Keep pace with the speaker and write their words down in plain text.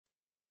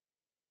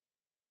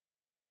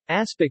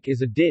Aspic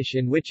is a dish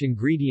in which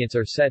ingredients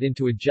are set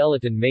into a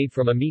gelatin made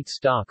from a meat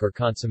stock or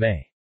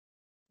consommé.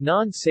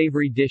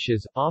 Non-savory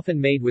dishes,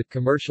 often made with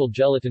commercial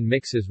gelatin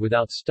mixes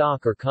without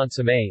stock or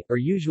consommé, are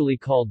usually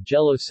called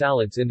Jell-O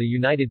salads in the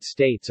United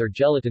States or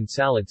gelatin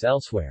salads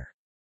elsewhere.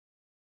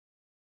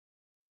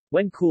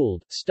 When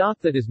cooled, stock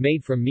that is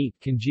made from meat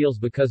congeals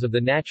because of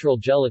the natural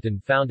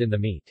gelatin found in the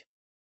meat.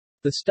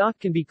 The stock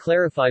can be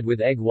clarified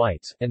with egg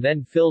whites, and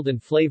then filled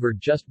and flavored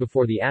just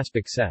before the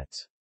aspic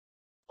sets.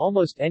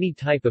 Almost any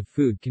type of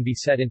food can be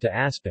set into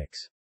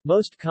aspics.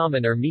 Most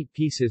common are meat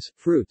pieces,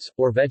 fruits,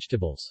 or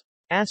vegetables.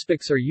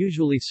 Aspics are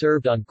usually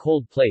served on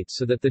cold plates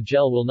so that the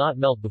gel will not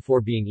melt before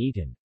being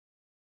eaten.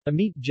 A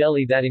meat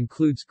jelly that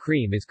includes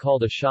cream is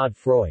called a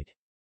schadenfreude.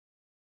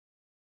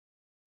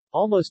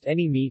 Almost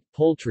any meat,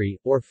 poultry,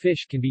 or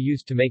fish can be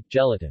used to make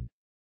gelatin.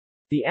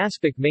 The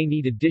aspic may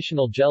need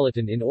additional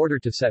gelatin in order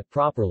to set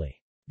properly.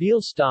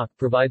 Veal stock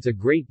provides a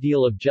great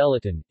deal of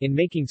gelatin. In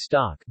making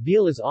stock,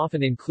 veal is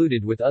often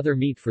included with other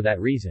meat for that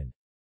reason.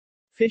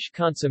 Fish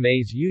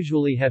consommes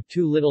usually have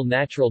too little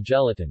natural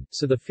gelatin,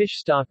 so the fish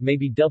stock may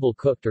be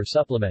double-cooked or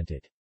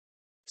supplemented.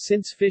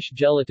 Since fish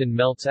gelatin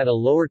melts at a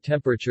lower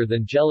temperature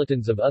than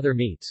gelatins of other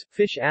meats,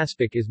 fish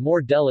aspic is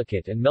more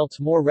delicate and melts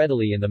more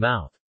readily in the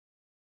mouth.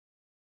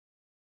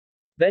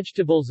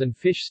 Vegetables and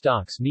fish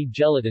stocks need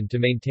gelatin to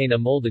maintain a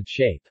molded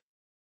shape.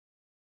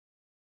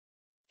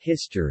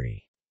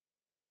 History.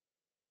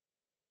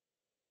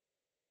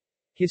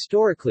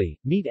 Historically,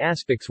 meat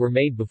aspics were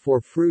made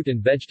before fruit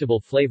and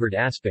vegetable-flavored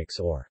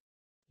aspics or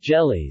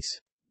jellies,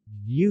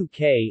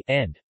 UK,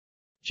 and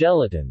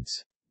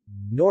gelatins,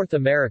 North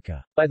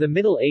America. By the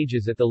Middle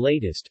Ages at the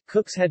latest,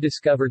 cooks had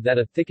discovered that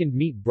a thickened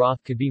meat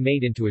broth could be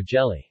made into a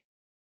jelly.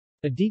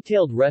 A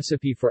detailed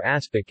recipe for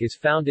aspic is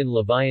found in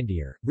La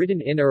Viandière,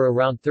 written in or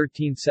around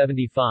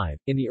 1375.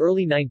 In the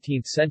early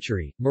 19th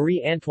century,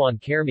 Marie-Antoine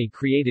Carême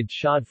created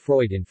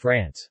Chaude-froid in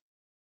France.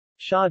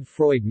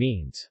 Chaude-froid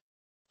means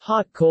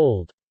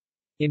hot-cold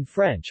in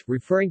French,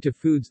 referring to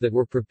foods that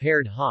were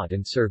prepared hot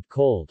and served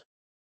cold.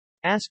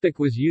 Aspic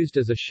was used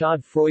as a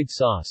chaude-froid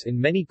sauce in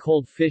many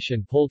cold fish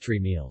and poultry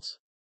meals.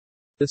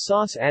 The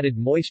sauce added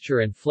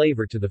moisture and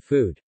flavor to the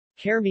food.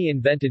 Carême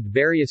invented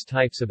various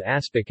types of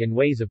aspic and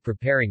ways of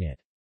preparing it.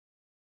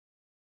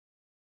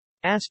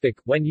 Aspic,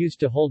 when used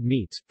to hold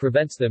meats,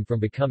 prevents them from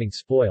becoming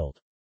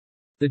spoiled.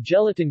 The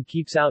gelatin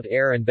keeps out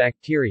air and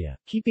bacteria,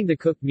 keeping the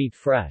cooked meat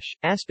fresh.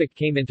 Aspic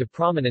came into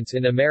prominence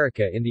in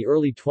America in the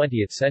early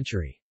 20th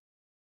century.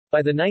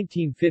 By the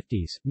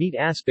 1950s, meat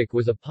aspic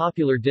was a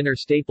popular dinner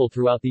staple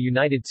throughout the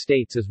United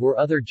States, as were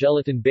other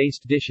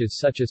gelatin-based dishes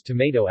such as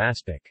tomato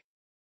aspic.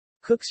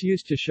 Cooks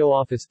used to show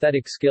off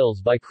aesthetic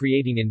skills by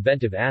creating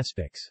inventive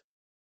aspics.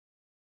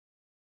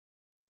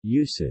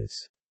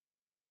 Uses.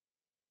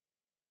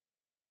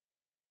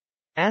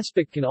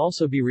 Aspic can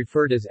also be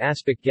referred as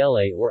aspic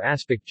gele or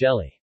aspic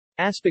jelly.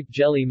 Aspic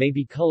jelly may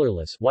be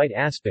colorless, white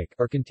aspic,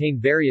 or contain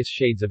various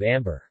shades of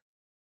amber.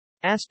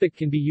 Aspic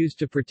can be used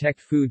to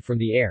protect food from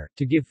the air,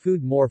 to give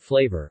food more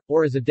flavor,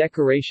 or as a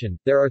decoration.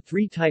 There are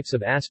three types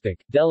of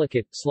aspic: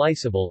 delicate,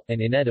 sliceable, and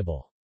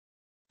inedible.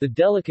 The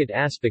delicate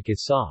aspic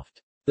is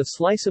soft. The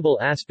sliceable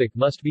aspic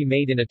must be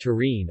made in a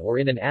tureen or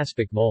in an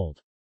aspic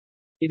mold.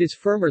 It is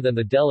firmer than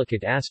the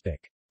delicate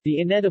aspic. The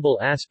inedible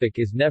aspic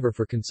is never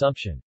for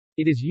consumption.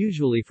 It is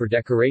usually for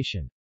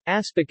decoration.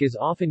 Aspic is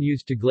often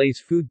used to glaze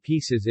food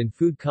pieces in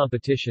food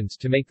competitions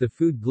to make the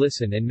food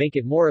glisten and make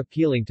it more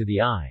appealing to the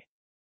eye.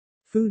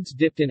 Foods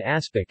dipped in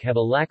aspic have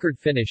a lacquered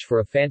finish for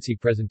a fancy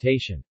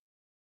presentation.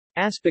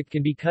 Aspic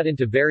can be cut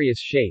into various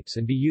shapes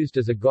and be used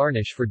as a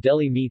garnish for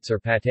deli meats or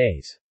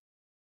pâtés.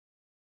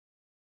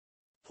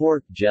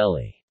 Pork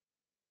jelly.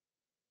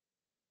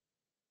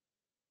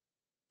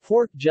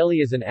 Pork jelly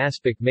is an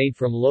aspic made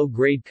from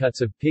low-grade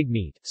cuts of pig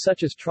meat,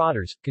 such as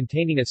trotters,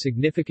 containing a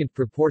significant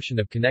proportion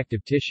of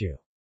connective tissue.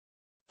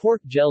 Pork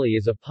jelly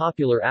is a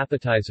popular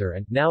appetizer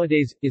and,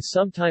 nowadays, is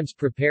sometimes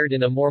prepared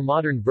in a more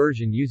modern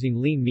version using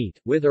lean meat,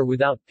 with or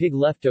without pig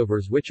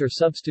leftovers, which are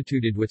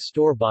substituted with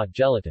store-bought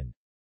gelatin.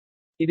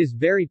 It is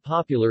very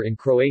popular in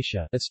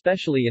Croatia,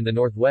 especially in the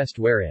northwest,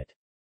 where it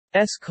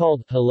is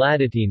called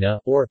Hladatina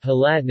or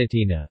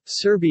Hladnatina,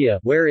 Serbia,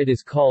 where it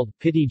is called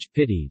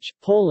Pitij,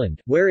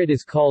 Poland, where it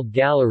is called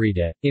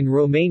Galarita, in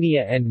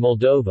Romania and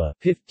Moldova,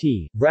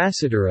 Piftie,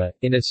 Rasadura,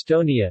 in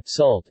Estonia,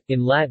 Salt,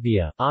 in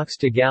Latvia,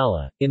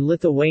 Oxtagala, in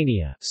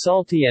Lithuania,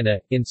 Saltiena,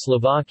 in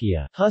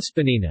Slovakia,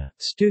 Huspanina,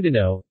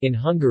 Studeno, in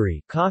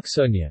Hungary,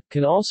 Koksonia,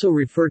 can also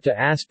refer to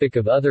aspic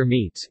of other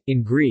meats,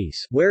 in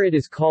Greece, where it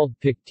is called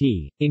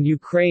Pikti, in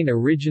Ukraine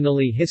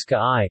originally Hiska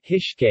I,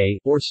 Hishke,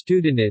 or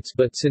Studenits,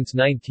 but since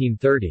 1930s,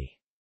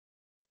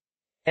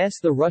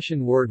 the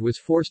Russian word was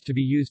forced to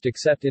be used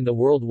except in the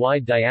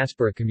worldwide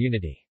diaspora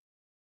community.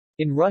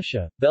 In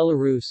Russia,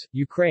 Belarus,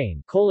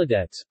 Ukraine,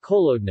 Kolodets,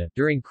 Kolodna,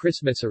 during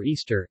Christmas or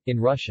Easter, in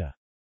Russia.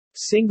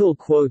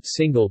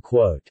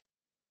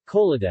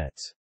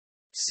 Kolodets.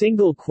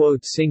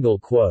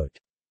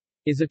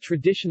 Is a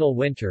traditional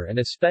winter and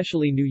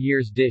especially New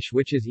Year's dish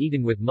which is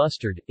eaten with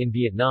mustard. In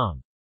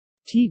Vietnam,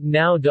 Tiet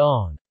Nao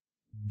Dong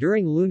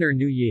During Lunar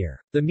New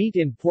Year, the meat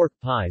in pork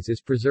pies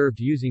is preserved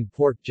using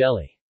pork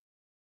jelly.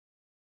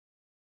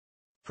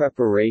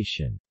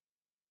 Preparation.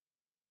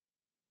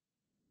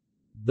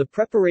 The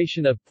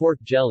preparation of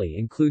pork jelly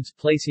includes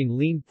placing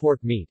lean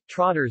pork meat,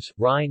 trotters,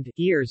 rind,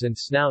 ears and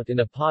snout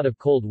in a pot of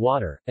cold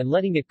water, and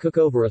letting it cook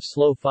over a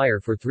slow fire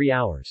for 3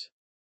 hours.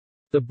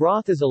 The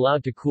broth is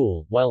allowed to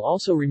cool, while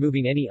also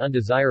removing any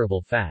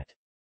undesirable fat.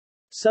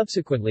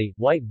 Subsequently,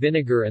 white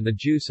vinegar and the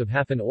juice of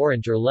half an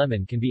orange or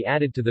lemon can be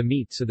added to the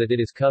meat so that it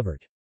is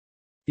covered.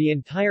 The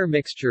entire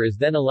mixture is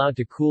then allowed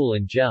to cool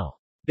and gel.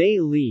 Bay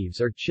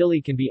leaves or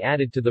chili can be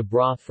added to the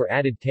broth for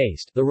added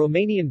taste. The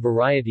Romanian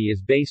variety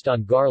is based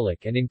on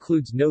garlic and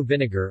includes no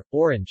vinegar,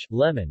 orange,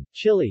 lemon,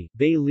 chili,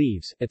 bay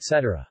leaves,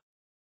 etc.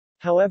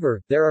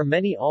 However, there are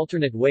many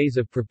alternate ways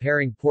of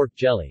preparing pork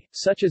jelly,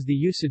 such as the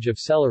usage of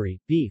celery,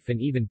 beef and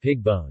even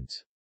pig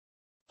bones.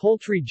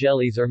 Poultry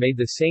jellies are made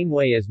the same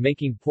way as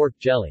making pork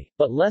jelly,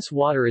 but less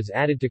water is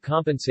added to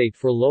compensate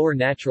for lower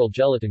natural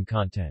gelatin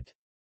content.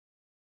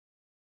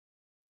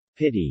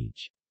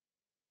 Pitiage.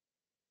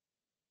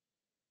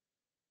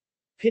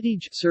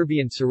 Pitiage,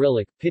 Serbian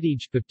Cyrillic,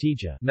 Pitiage,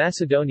 Piftija,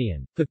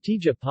 Macedonian,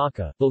 Piftija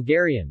Paka,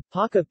 Bulgarian,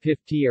 Paka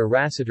Piftie or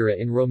Rasitara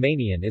in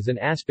Romanian is an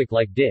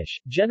aspic-like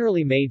dish,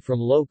 generally made from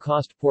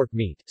low-cost pork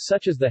meat,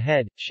 such as the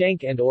head,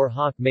 shank and or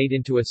hock made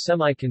into a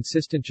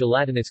semi-consistent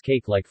gelatinous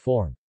cake-like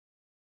form.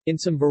 In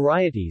some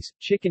varieties,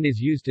 chicken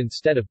is used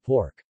instead of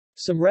pork.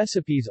 Some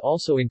recipes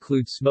also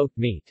include smoked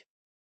meat.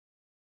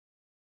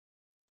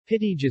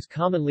 Pitiage is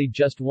commonly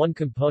just one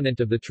component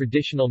of the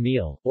traditional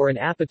meal, or an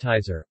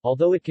appetizer,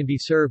 although it can be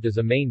served as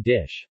a main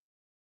dish.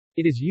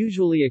 It is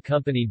usually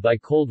accompanied by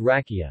cold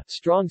rakia,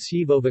 strong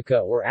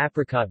sivovica or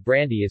apricot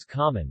brandy is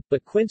common,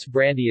 but quince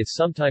brandy is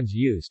sometimes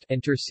used,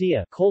 and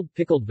tercia, cold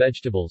pickled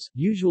vegetables,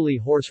 usually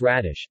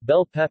horseradish,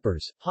 bell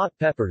peppers, hot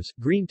peppers,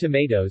 green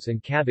tomatoes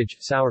and cabbage,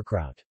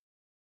 sauerkraut.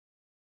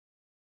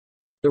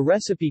 The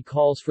recipe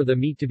calls for the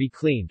meat to be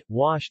cleaned,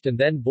 washed and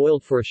then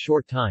boiled for a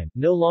short time,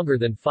 no longer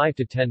than 5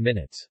 to 10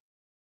 minutes.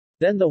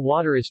 Then the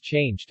water is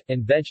changed,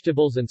 and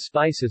vegetables and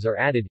spices are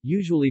added,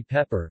 usually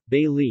pepper,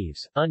 bay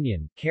leaves,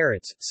 onion,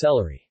 carrots,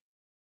 celery.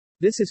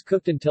 This is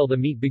cooked until the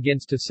meat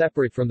begins to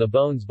separate from the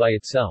bones by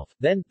itself.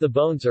 Then, the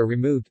bones are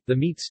removed, the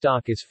meat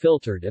stock is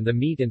filtered and the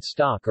meat and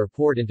stock are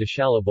poured into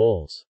shallow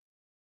bowls.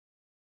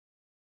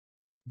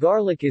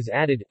 Garlic is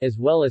added, as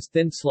well as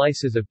thin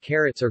slices of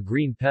carrots or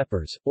green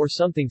peppers, or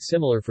something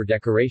similar for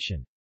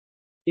decoration.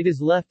 It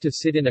is left to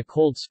sit in a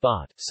cold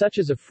spot, such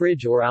as a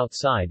fridge or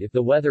outside if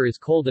the weather is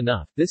cold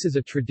enough. This is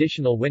a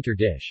traditional winter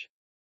dish.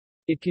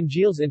 It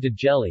congeals into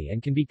jelly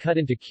and can be cut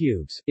into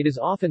cubes. It is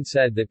often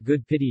said that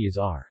good pitias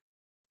are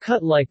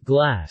cut like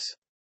glass.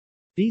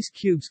 These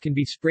cubes can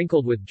be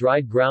sprinkled with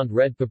dried ground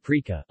red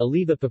paprika,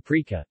 oliva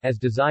paprika, as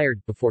desired,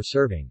 before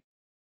serving.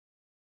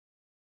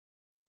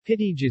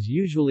 Pitiage is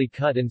usually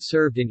cut and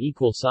served in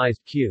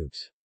equal-sized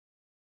cubes.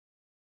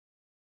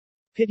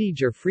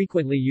 Pitiage are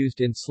frequently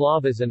used in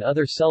slavas and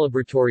other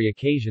celebratory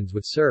occasions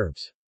with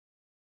Serbs.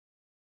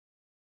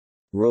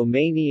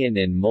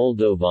 Romanian and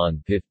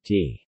Moldovan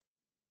Piftie.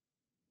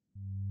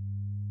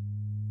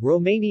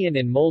 Romanian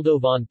and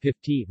Moldovan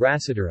Piftie,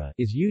 Rasitara,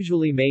 is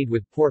usually made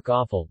with pork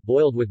offal,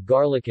 boiled with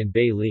garlic and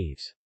bay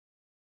leaves.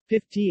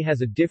 Piftie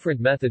has a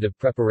different method of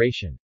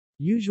preparation.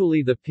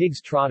 Usually the pig's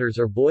trotters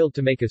are boiled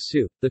to make a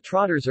soup. The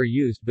trotters are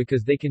used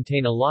because they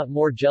contain a lot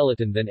more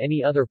gelatin than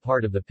any other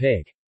part of the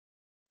pig.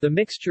 The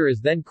mixture is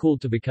then cooled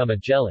to become a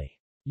jelly.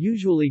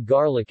 Usually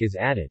garlic is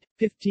added.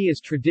 Piftie is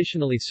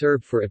traditionally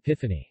served for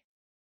Epiphany.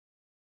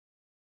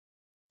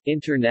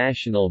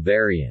 International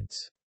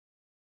variants.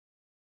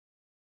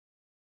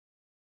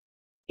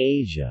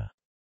 Asia.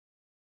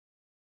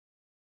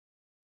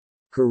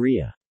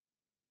 Korea.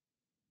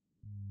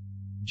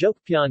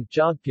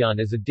 Jokpyeon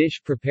is a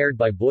dish prepared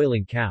by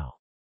boiling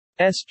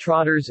cow's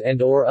trotters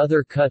and or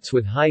other cuts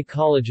with high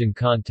collagen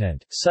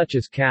content, such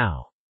as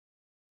cow's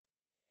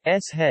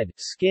head,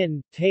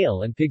 skin,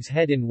 tail and pig's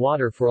head in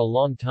water for a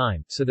long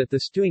time, so that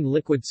the stewing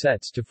liquid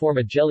sets to form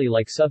a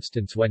jelly-like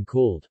substance when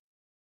cooled.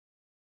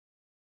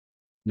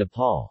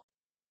 Nepal.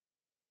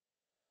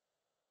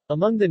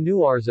 Among the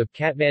Nuars of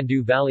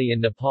Kathmandu Valley in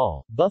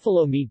Nepal,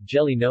 buffalo meat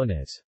jelly known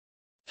as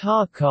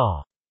ta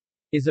ka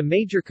is a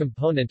major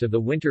component of the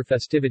winter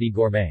festivity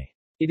gourmet.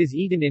 It is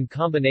eaten in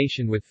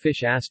combination with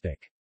fish aspic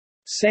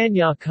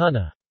sanya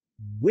kana,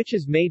 which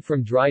is made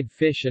from dried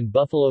fish and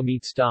buffalo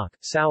meat stock,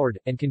 soured,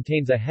 and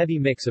contains a heavy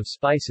mix of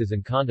spices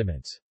and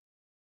condiments.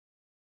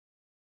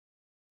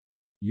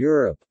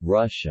 Europe,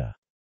 Russia.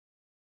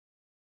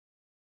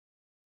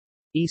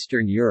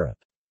 Eastern Europe.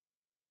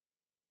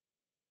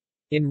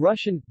 In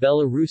Russian,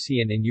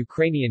 Belarusian and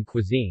Ukrainian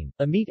cuisine,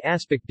 a meat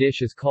aspic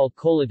dish is called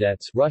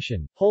kolodets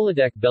Russian,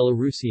 holodek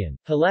Belarusian,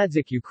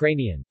 haladzik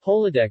Ukrainian,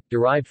 holodek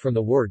derived from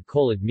the word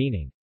kolod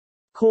meaning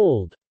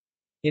cold.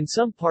 In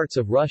some parts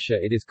of Russia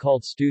it is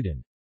called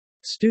studin.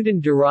 Studin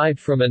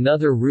derived from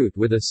another root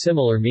with a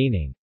similar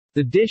meaning,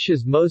 The dish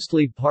is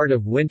mostly part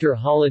of winter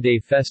holiday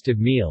festive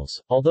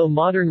meals, although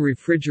modern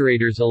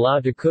refrigerators allow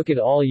to cook it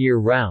all year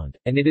round,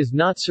 and it is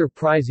not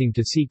surprising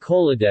to see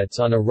koledets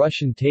on a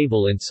Russian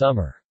table in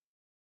summer.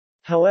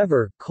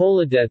 However,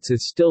 koledets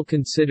is still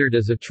considered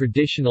as a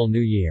traditional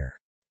New Year's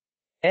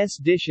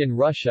dish in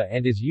Russia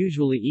and is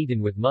usually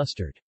eaten with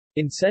mustard.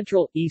 In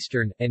Central,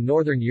 Eastern, and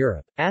Northern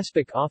Europe,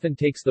 aspic often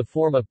takes the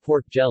form of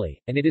pork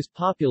jelly, and it is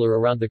popular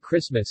around the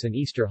Christmas and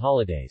Easter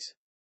holidays.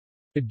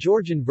 The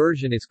Georgian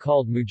version is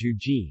called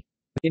mujuji.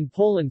 In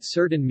Poland,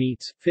 certain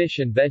meats, fish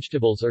and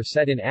vegetables are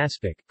set in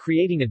aspic,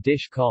 creating a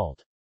dish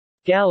called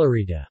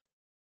galarita.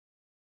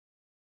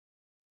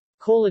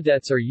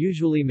 Koledets are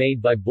usually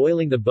made by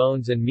boiling the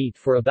bones and meat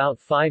for about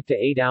 5 to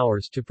 8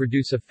 hours to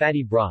produce a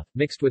fatty broth,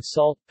 mixed with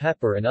salt,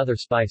 pepper and other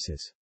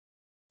spices.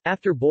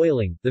 After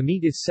boiling, the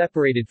meat is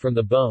separated from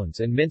the bones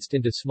and minced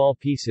into small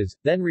pieces,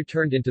 then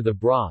returned into the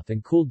broth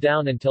and cooled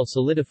down until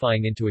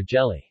solidifying into a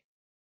jelly.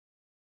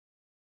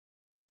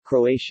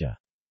 Croatia.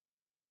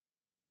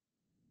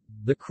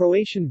 The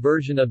Croatian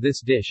version of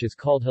this dish is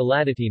called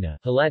hladina,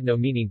 hladno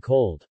meaning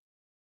cold.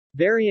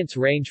 Variants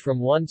range from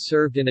one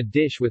served in a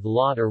dish with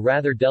lot or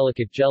rather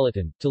delicate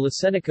gelatin, to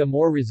lasenica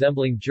more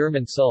resembling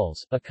German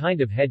soles, a kind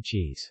of head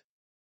cheese.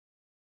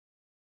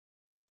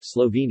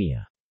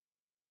 Slovenia.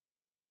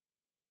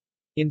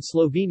 In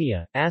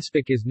Slovenia,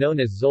 aspic is known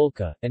as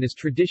zolka, and is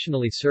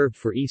traditionally served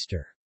for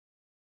Easter.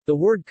 The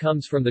word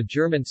comes from the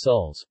German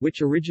soles,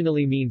 which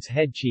originally means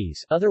head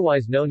cheese,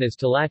 otherwise known as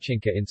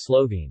telachinka in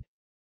Slovene.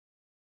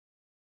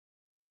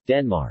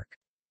 Denmark.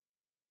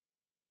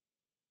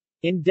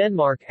 In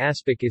Denmark,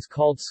 aspic is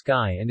called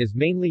sky and is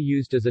mainly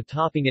used as a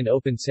topping in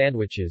open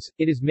sandwiches.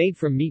 It is made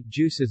from meat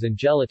juices and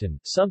gelatin,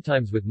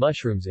 sometimes with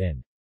mushrooms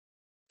in.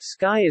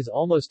 Sky is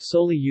almost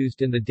solely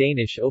used in the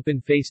Danish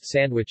open-faced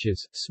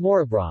sandwiches,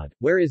 smørrebrød,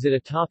 where is it a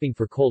topping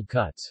for cold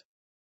cuts.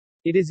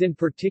 It is in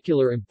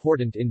particular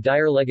important in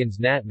dyrlægens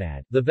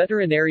natmad, the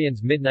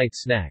veterinarian's midnight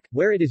snack,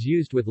 where it is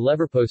used with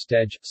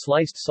leverpostej,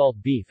 sliced salt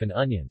beef and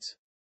onions.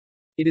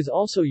 It is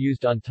also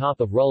used on top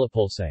of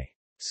rullepølse.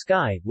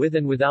 Sky, with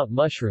and without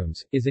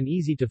mushrooms, is an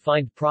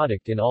easy-to-find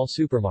product in all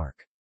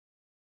supermarkets.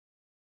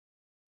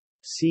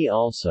 See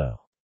also.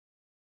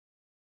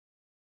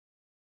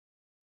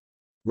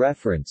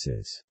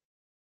 References.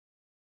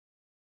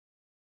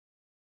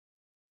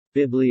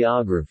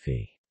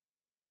 Bibliography.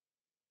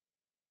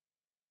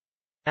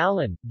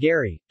 Allen,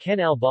 Gary, Ken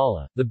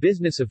Albala, The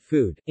Business of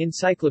Food,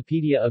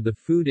 Encyclopedia of the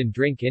Food and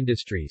Drink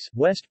Industries,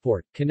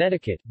 Westport,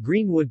 Connecticut,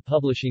 Greenwood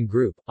Publishing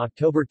Group,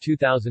 October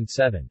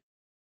 2007.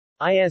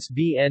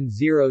 ISBN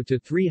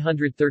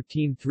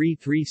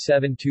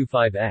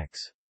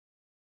 0-313-33725-X.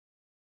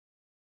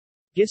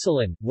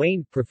 Giselin,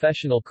 Wayne,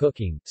 Professional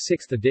Cooking,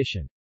 6th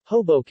edition.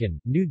 Hoboken,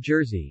 New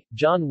Jersey,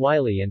 John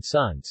Wiley &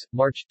 Sons,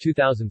 March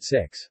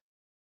 2006.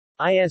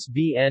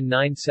 ISBN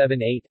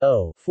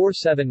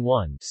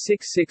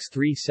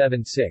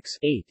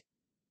 978-0-471-66376-8.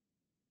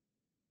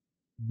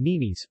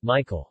 Nimes,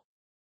 Michael.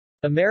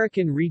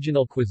 American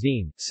Regional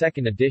Cuisine,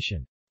 2nd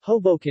edition.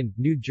 Hoboken,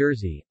 New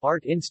Jersey,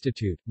 Art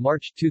Institute,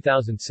 March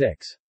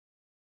 2006.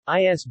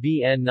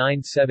 ISBN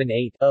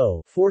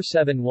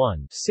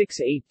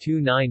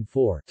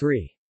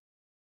 978-0-471-68294-3.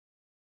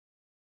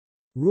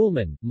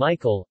 Ruhlman,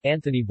 Michael,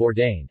 Anthony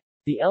Bourdain.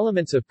 The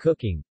Elements of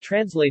Cooking,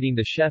 Translating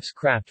the Chef's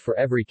Craft for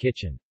Every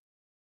Kitchen.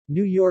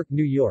 New York,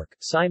 New York,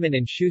 Simon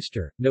 &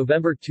 Schuster,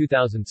 November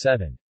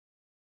 2007.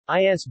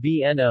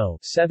 ISBN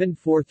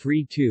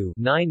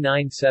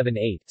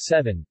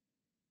 0-7432-9978-7.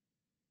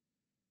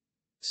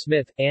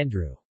 Smith,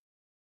 Andrew.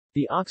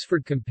 The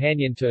Oxford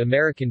Companion to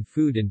American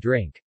Food and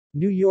Drink.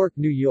 New York,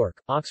 New York,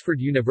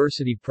 Oxford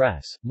University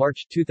Press,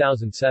 March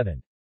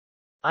 2007.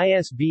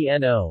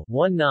 ISBN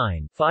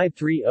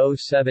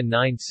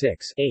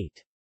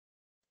 0-19-530796-8.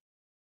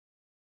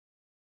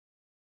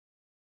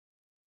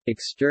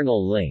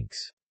 External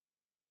links.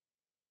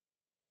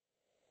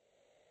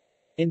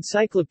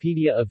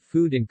 Encyclopedia of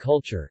Food and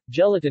Culture,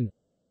 Gelatin.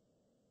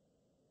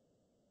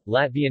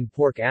 Latvian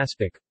pork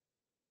aspic.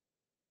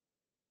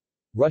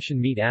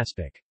 Russian meat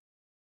aspic.